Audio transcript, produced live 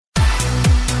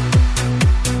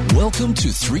Welcome to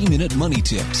 3-Minute Money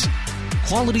Tips.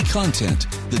 Quality content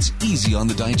that's easy on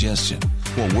the digestion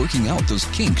while working out those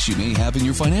kinks you may have in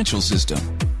your financial system.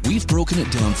 We've broken it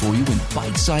down for you in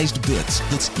bite-sized bits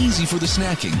that's easy for the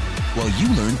snacking while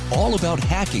you learn all about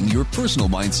hacking your personal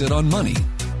mindset on money.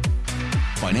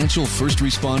 Financial first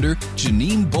responder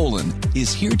Janine Bolin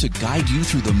is here to guide you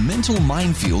through the mental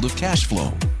minefield of cash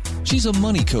flow. She's a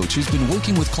money coach who's been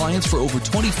working with clients for over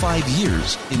 25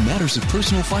 years in matters of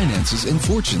personal finances and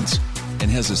fortunes, and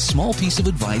has a small piece of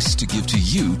advice to give to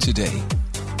you today.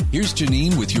 Here's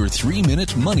Janine with your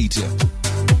 3-Minute Money Tip.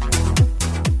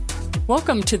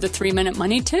 Welcome to the 3-Minute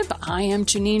Money Tip. I am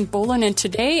Janine Bolin, and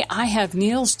today I have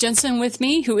Niels Jensen with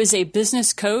me, who is a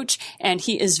business coach, and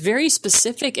he is very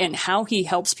specific in how he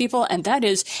helps people. And that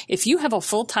is, if you have a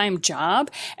full-time job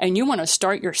and you want to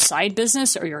start your side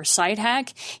business or your side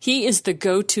hack, he is the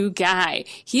go-to guy.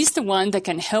 He's the one that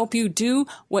can help you do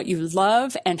what you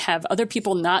love and have other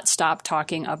people not stop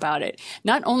talking about it.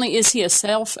 Not only is he a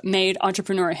self-made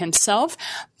entrepreneur himself,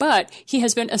 but he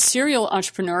has been a serial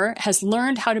entrepreneur, has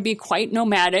learned how to be quite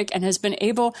nomadic, and has been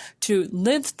able to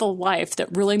live the life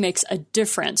that really makes a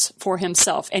difference for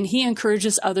himself. And he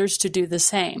encourages others to do the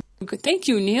same. Thank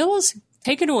you, Niels.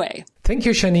 Take it away. Thank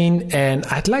you, Janine. And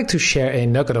I'd like to share a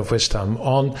nugget of wisdom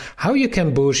on how you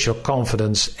can boost your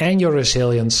confidence and your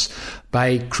resilience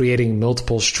by creating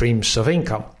multiple streams of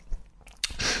income.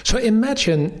 So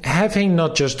imagine having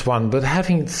not just one, but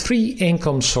having 3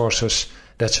 income sources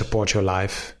that support your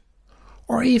life,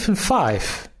 or even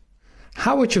 5.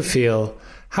 How would you feel?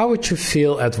 How would you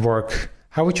feel at work?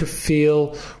 How would you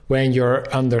feel when you're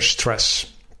under stress?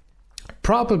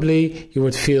 Probably you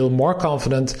would feel more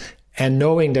confident and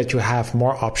knowing that you have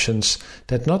more options,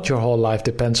 that not your whole life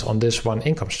depends on this one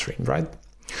income stream, right?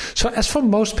 So as for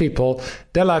most people,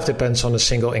 their life depends on a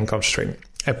single income stream.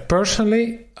 And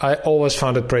personally, I always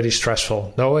found it pretty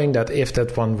stressful, knowing that if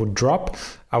that one would drop,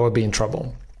 I would be in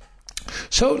trouble.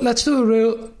 So let's do a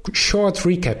real short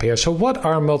recap here. So what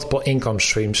are multiple income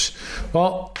streams?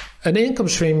 Well, an income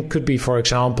stream could be, for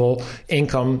example,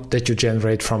 income that you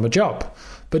generate from a job.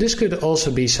 But this could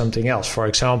also be something else. For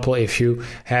example, if you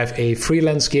have a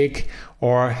freelance gig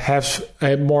or have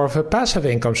more of a passive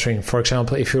income stream. For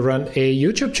example, if you run a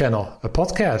YouTube channel, a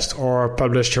podcast, or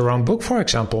publish your own book, for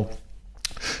example.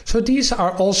 So these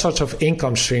are all sorts of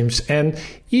income streams, and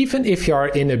even if you are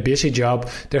in a busy job,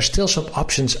 there's still some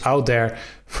options out there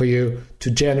for you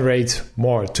to generate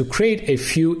more, to create a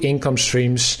few income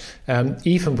streams,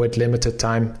 even with limited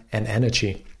time and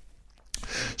energy.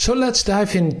 So let's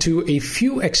dive into a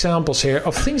few examples here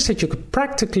of things that you could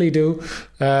practically do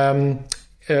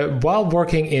while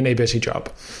working in a busy job.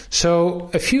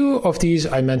 So a few of these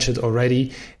I mentioned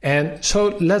already, and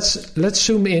so let's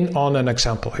zoom in on an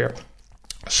example here.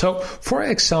 So, for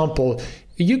example,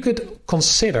 you could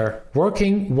consider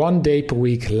working 1 day per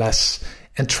week less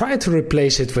and try to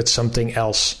replace it with something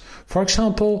else. For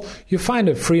example, you find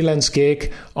a freelance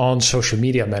gig on social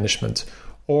media management,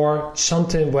 or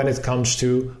something when it comes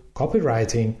to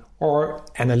copywriting or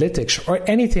analytics or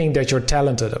anything that you're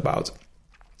talented about.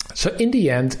 So in the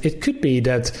end, it could be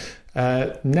that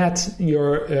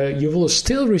you will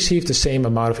still receive the same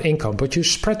amount of income, but you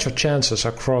spread your chances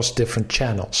across different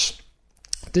channels.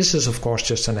 This is, of course,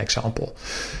 just an example.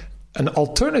 An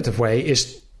alternative way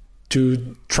is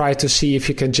to try to see if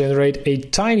you can generate a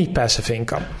tiny passive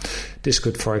income. This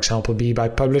could, for example, be by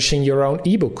publishing your own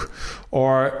ebook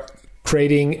or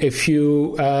creating a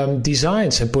few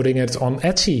designs and putting it on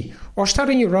Etsy, or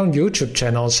starting your own YouTube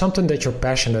channel, something that you're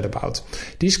passionate about.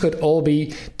 These could all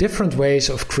be different ways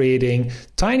of creating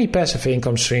tiny passive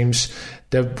income streams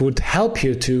that would help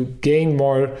you to gain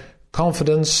more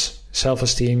confidence,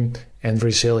 self-esteem, and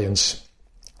resilience.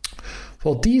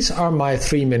 Well, these are my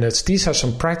 3 minutes. These are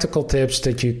some practical tips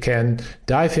that you can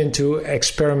dive into,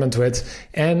 experiment with,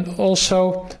 and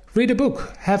also read a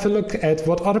book. Have a look at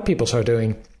what other people are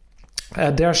doing.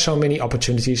 There are so many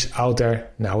opportunities out there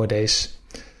nowadays.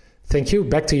 Thank you.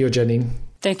 Back to you, Janine.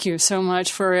 Thank you so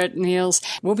much for it, Niels.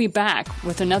 We'll be back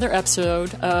with another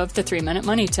episode of the 3-Minute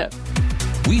Money Tip.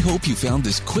 We hope you found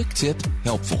this quick tip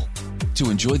helpful. To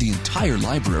enjoy the entire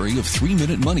library of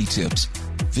 3-Minute Money Tips,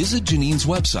 visit Janine's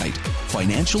website,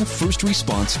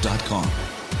 financialfirstresponse.com.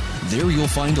 There you'll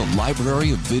find a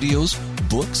library of videos,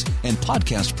 books, and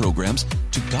podcast programs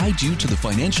to guide you to the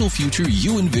financial future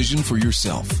you envision for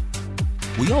yourself.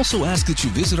 We also ask that you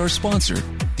visit our sponsor,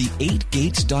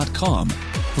 the8gates.com,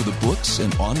 for the books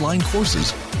and online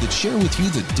courses that share with you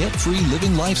the debt-free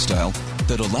living lifestyle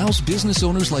that allows business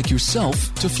owners like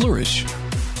yourself to flourish.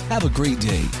 Have a great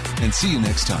day, and see you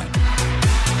next time.